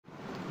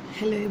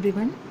Hello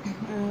everyone.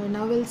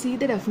 Now we'll see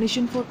the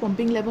definition for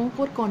pumping lemma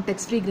for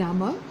context-free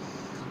grammar.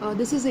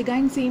 This is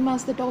again same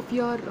as that of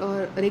your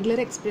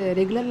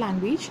regular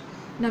language.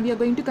 Now we are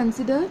going to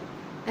consider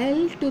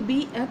L to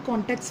be a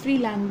context-free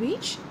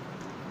language.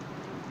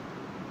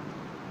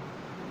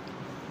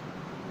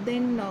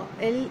 Then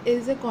L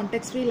is a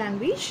context-free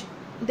language.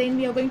 Then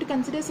we are going to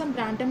consider some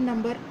random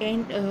number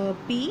n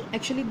p.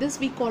 Actually, this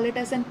we call it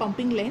as a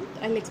pumping length.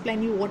 I'll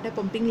explain you what a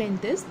pumping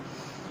length is.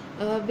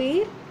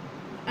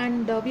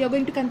 We are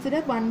going to consider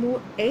one more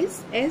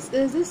S. S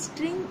is a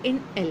string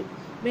in L.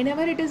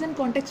 Whenever it is in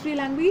context-free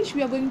language,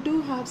 we are going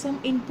to have some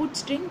input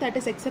string that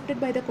is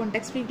accepted by the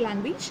context-free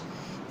language,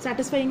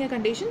 satisfying a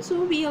condition.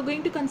 So we are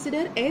going to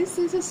consider S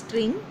is a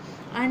string,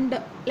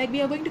 and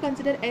we are going to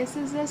consider S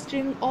is a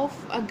string of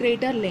a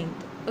greater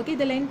length. Okay,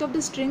 the length of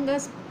the string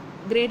is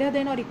greater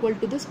than or equal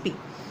to this P.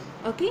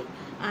 Okay,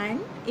 and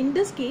in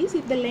this case,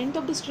 if the length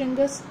of the string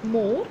is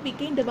more, we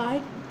can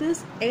divide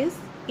this S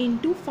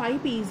into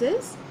 5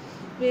 pieces,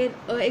 where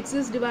x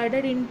is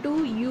divided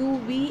into u,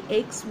 v,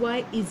 x,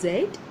 y,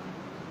 z,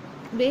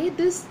 where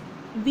this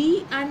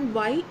v and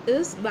y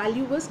is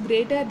value was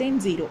greater than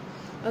 0.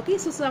 Okay,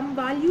 so some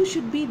value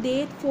should be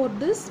there for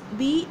this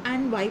v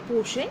and y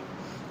portion.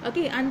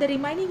 Okay, and the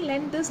remaining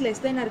length is less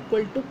than or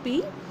equal to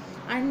p.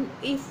 And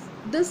if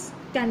this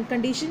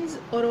conditions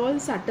are all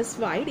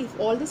satisfied, if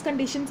all these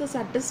conditions are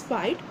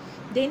satisfied,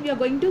 then we are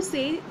going to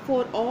say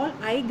for all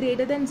I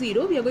greater than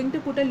 0, we are going to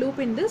put a loop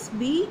in this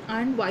v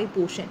and y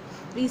portion.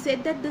 We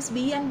said that this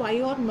v and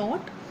y are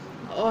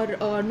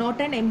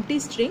not an empty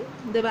string,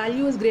 the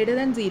value is greater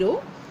than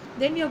 0,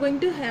 then we are going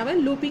to have a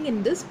looping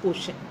in this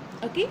portion.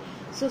 Okay,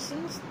 so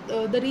since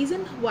the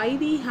reason why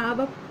we have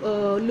a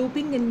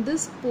looping in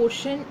this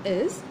portion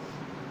is,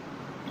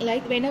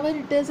 like whenever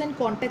it is in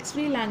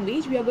context-free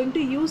language, we are going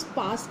to use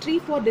parse tree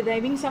for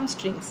deriving some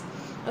strings.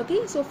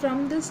 Okay, so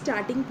from the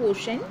starting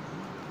portion,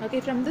 okay,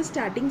 from the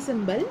starting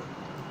symbol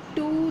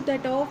to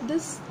that of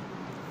this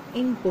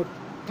input,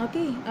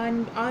 okay,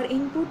 and our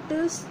input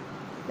is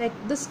like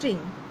the string,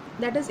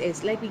 that is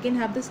S. Like we can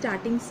have the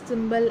starting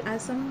symbol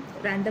as some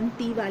random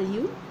t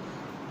value.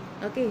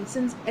 Okay,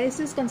 since S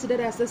is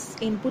considered as this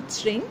input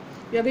string,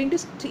 we are going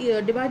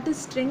to divide the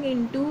string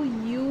into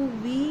u,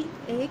 v,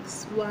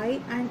 x,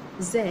 y and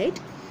z.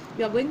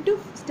 We are going to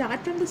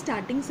start from the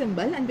starting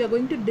symbol and we are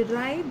going to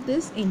derive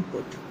this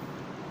input.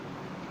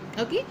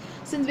 Okay,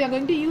 since we are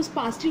going to use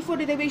parse tree for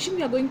derivation,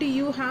 we are going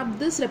to have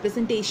this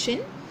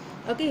representation.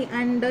 Okay,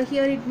 and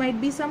here it might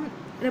be some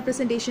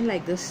representation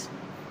like this.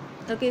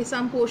 Okay,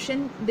 some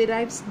portion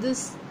derives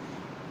this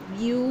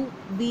u,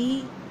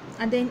 v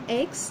and then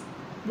x,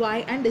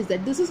 y and z.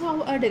 This is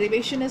how a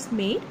derivation is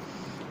made.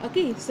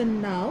 Okay, so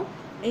now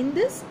in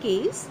this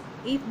case,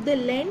 if the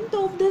length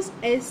of this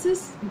S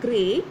is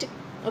great,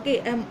 okay,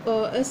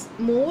 is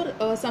more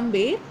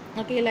somewhere,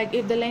 okay, like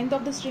if the length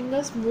of the string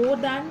is more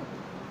than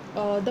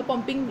the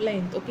pumping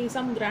length, okay,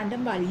 some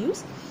random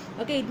values,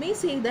 okay, it may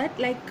say that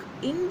like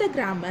in the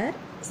grammar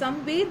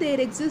somewhere there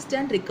exists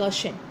an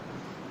recursion.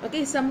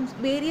 Okay, some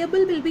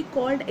variable will be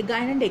called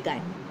again and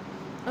again.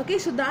 Okay,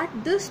 so that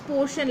this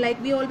portion,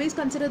 like we always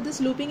consider this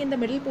looping in the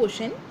middle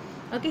portion.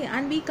 Okay,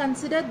 and we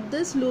consider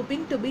this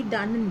looping to be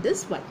done in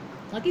this way.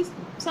 Okay,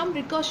 some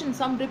recursion,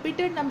 some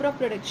repeated number of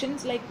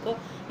predictions, like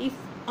if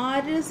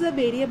r is a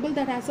variable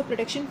that has a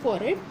prediction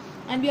for it,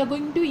 and we are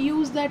going to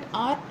use that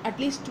r at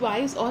least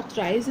twice or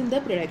thrice in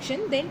the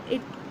prediction, then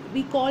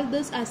we call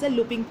this as a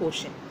looping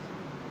portion,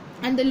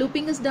 and the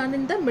looping is done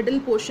in the middle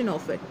portion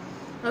of it.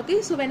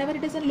 Okay, so whenever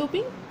it is a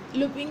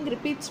looping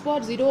repeats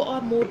for 0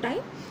 or more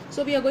time,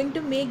 so we are going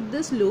to make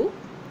this loop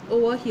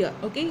over here.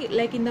 Okay,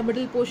 like in the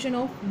middle portion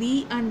of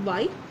v and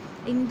y,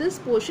 in this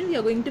portion we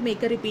are going to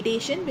make a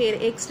repetition where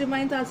x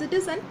remains as it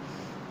is and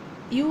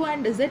u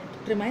and z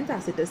remains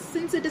as it is.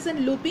 Since it is a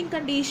looping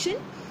condition,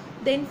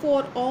 then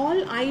for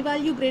all I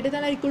value greater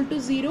than or equal to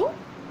 0,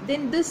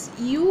 then this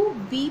u,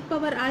 v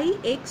power I,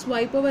 x,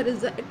 y power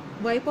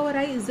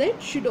I, z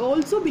should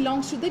also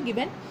belongs to the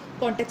given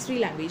context-free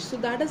language. So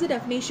that is the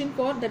definition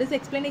for, that is the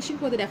explanation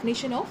for the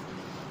definition of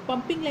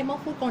pumping lemma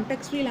for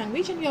context-free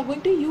language, and we are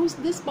going to use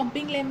this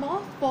pumping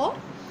lemma for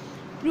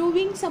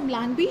proving some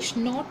language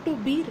not to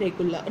be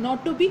regular,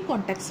 not to be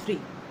context-free.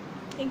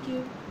 Thank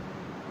you.